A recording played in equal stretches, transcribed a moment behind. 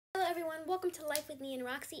everyone, welcome to Life with me and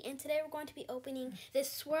Roxy, and today we're going to be opening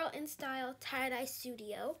this Swirl in Style Tie-Dye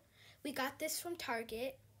Studio. We got this from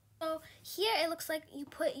Target. So here it looks like you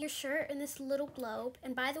put your shirt in this little globe,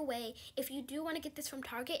 and by the way, if you do want to get this from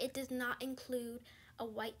Target, it does not include a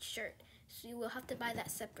white shirt, so you will have to buy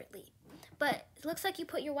that separately. But it looks like you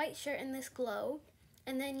put your white shirt in this globe,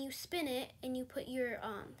 and then you spin it, and you put your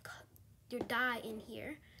dye in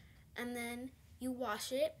here, and then you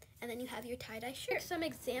wash it, and then you have your tie-dye shirt. Here's some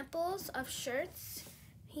examples of shirts.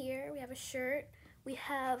 Here we have a shirt. We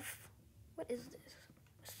have, what is this?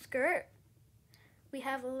 A skirt. We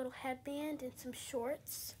have a little headband and some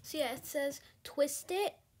shorts. So yeah, it says twist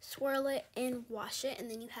it, swirl it, and wash it, and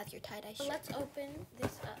then you have your tie-dye shirt. So let's open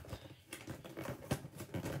this up.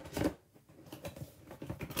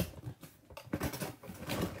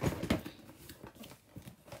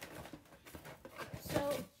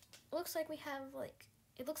 Looks like we have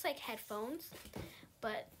it looks like headphones,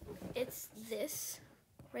 but it's this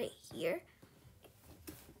right here.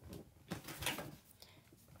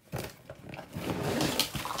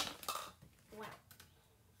 Wow.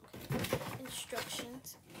 Okay.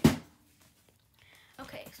 Instructions.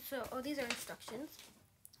 Okay, so these are instructions.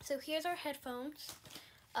 So here's our headphones.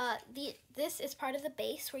 This is part of the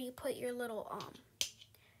base where you put your little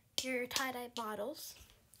your tie-dye bottles.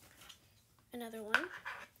 Another one.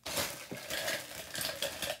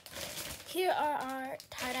 Here are our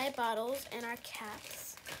tie-dye bottles and our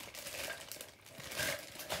caps.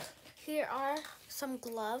 Here are some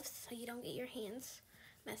gloves so you don't get your hands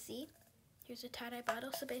messy. Here's a tie-dye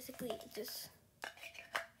bottle, so basically it just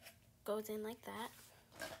goes in like that.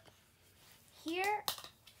 Here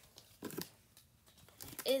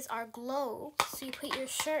is our globe, so you put your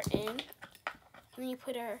shirt in, and then you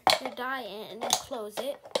put your dye in, and then close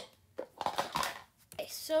it. Okay,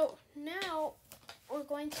 so now we're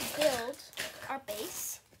going to build our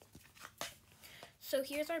base. So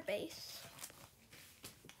here's our base,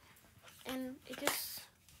 and it just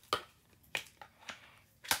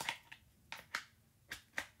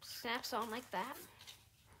snaps on like that.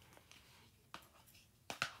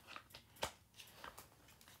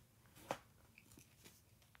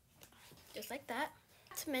 Just like that.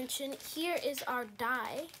 Not to mention, here is our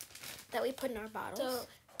dye that we put in our bottles. So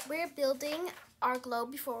we're building our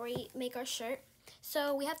globe before we make our shirt.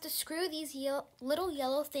 So we have to screw these little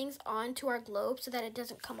yellow things onto our globe so that it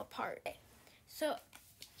doesn't come apart. So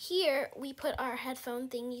here we put our headphone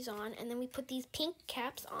thingies on, and then we put these pink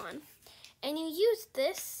caps on. And you use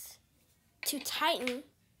this to tighten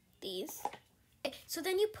these. So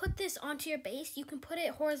then you put this onto your base. You can put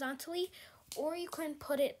it horizontally or you can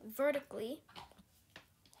put it vertically,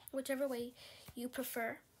 whichever way you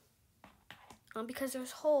prefer. Because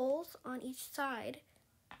there's holes on each side,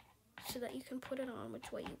 so that you can put it on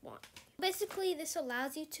which way you want. Basically, this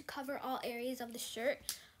allows you to cover all areas of the shirt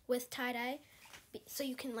with tie-dye, so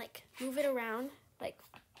you can move it around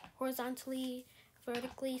horizontally,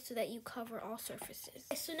 vertically, so that you cover all surfaces.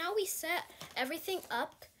 So now we set everything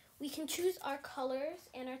up. We can choose our colors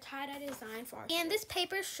and our tie-dye design for our shirt. And this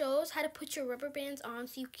paper shows how to put your rubber bands on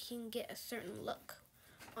so you can get a certain look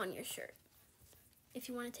on your shirt. If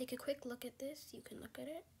you want to take a quick look at this, you can look at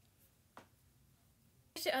it.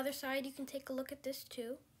 Here's the other side. You can take a look at this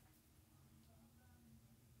too.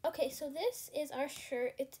 Okay, so this is our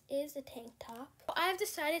shirt. It is a tank top. I've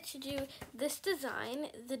decided to do this design,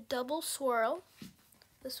 the double swirl.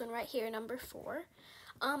 This one right here, number 4.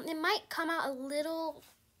 It might come out a little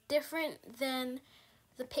different than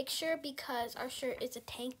the picture because our shirt is a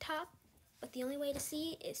tank top, but the only way to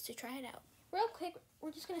see is to try it out. Real quick,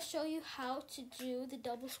 we're just going to show you how to do the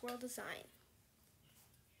double swirl design.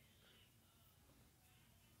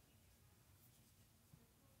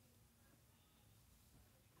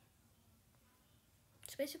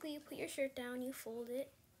 So basically you put your shirt down, you fold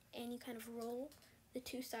it, and you kind of roll the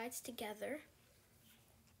two sides together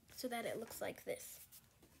so that it looks like this.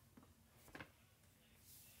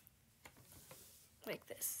 Like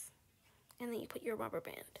this. And then you put your rubber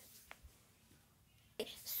band.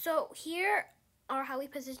 Okay, so here are how we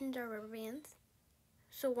positioned our rubber bands.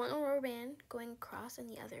 So one rubber band going across and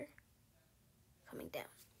the other coming down.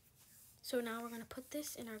 So now we're going to put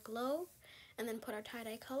this in our globe and then put our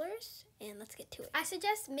tie-dye colors, and let's get to it. I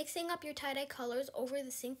suggest mixing up your tie-dye colors over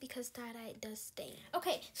the sink because tie-dye does stain.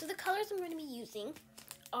 Okay, so the colors I'm going to be using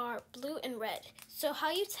are blue and red. So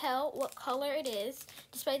how you tell what color it is,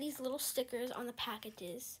 just by these little stickers on the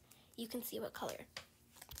packages, you can see what color.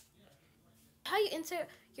 How you insert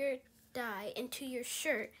your dye into your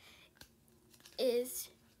shirt is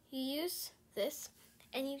you use this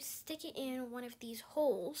and you stick it in one of these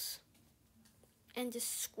holes and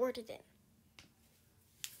just squirt it in.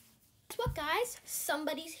 what, guys?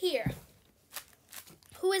 Somebody's here.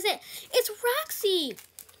 Who is it? It's Roxy.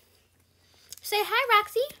 Say hi,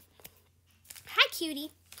 Roxy. Hi,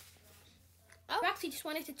 cutie. Oh, Roxy just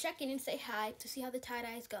wanted to check in and say hi to see how the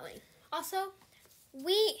tie-dye is going. Also,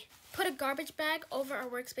 we put a garbage bag over our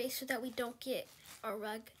workspace so that we don't get our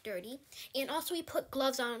rug dirty. And also we put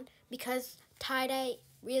gloves on because tie-dye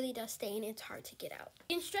really does stain and it's hard to get out.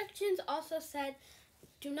 The instructions also said,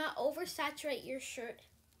 do not oversaturate your shirt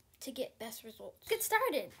to get best results. Let's get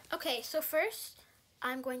started. Okay, so first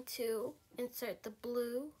I'm going to insert the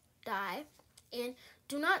blue dye, and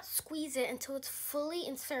do not squeeze it until it's fully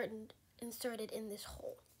inserted in this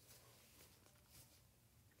hole.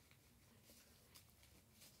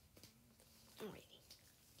 Alrighty.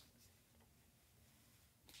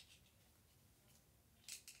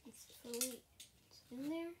 It's in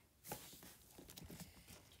there.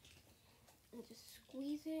 And just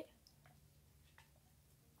squeeze it.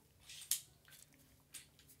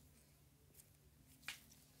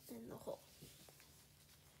 In the hole.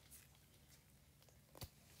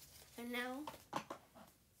 And now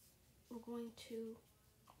we're going to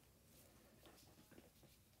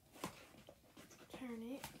turn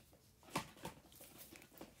it.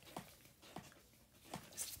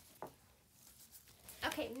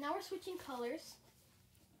 Okay, now we're switching colors.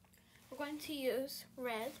 We're going to use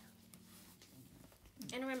red.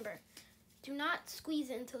 And remember, do not squeeze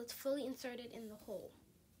it until it's fully inserted in the hole.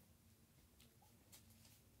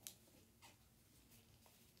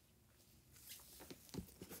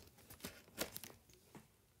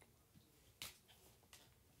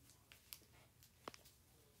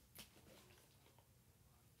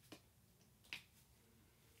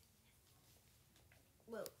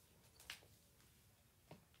 Whoa.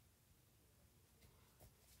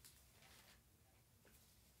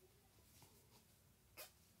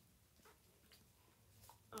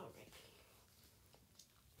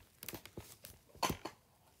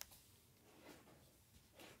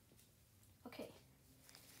 Okay,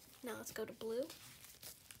 now let's go to blue.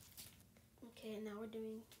 Okay, and now we're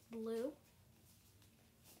doing blue.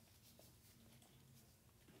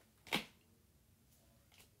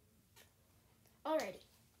 Alrighty.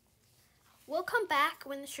 We'll come back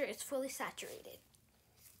when the shirt is fully saturated.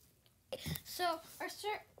 So our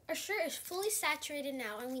shirt is fully saturated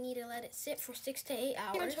now, and we need to let it sit for 6 to 8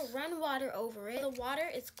 hours. We're going to run water over it. The water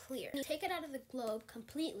is clear. You take it out of the globe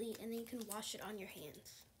completely, and then you can wash it on your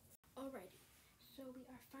hands. Alrighty. So we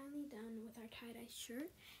are finally done with our tie-dye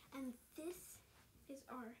shirt, and this is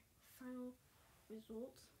our final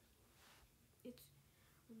result. It's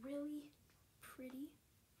really pretty.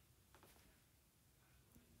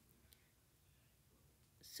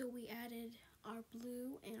 So we added our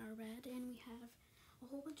blue and our red, and we have a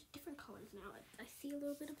whole bunch of different colors now. I see a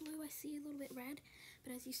little bit of blue, I see a little bit red,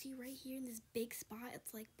 but as you see right here in this big spot,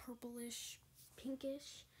 it's like purplish,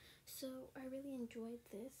 pinkish. So I really enjoyed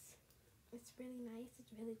this. It's really nice,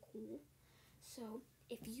 it's really cool. So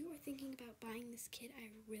if you are thinking about buying this kit, I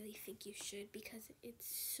really think you should, because it's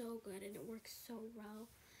so good and it works so well.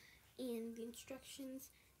 And the instructions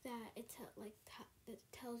that that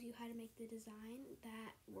tells you how to make the design,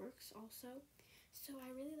 that works also. So I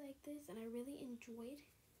really like this, and I really enjoyed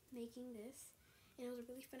making this, and it was a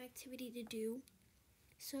really fun activity to do.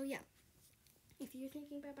 So yeah, if you're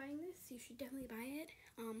thinking about buying this, you should definitely buy it.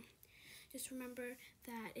 Just remember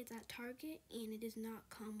that it's at Target, and it does not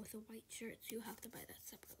come with a white shirt, so you'll have to buy that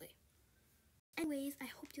separately. Anyways, I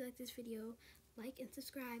hope you liked this video. Like and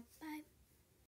subscribe. Bye.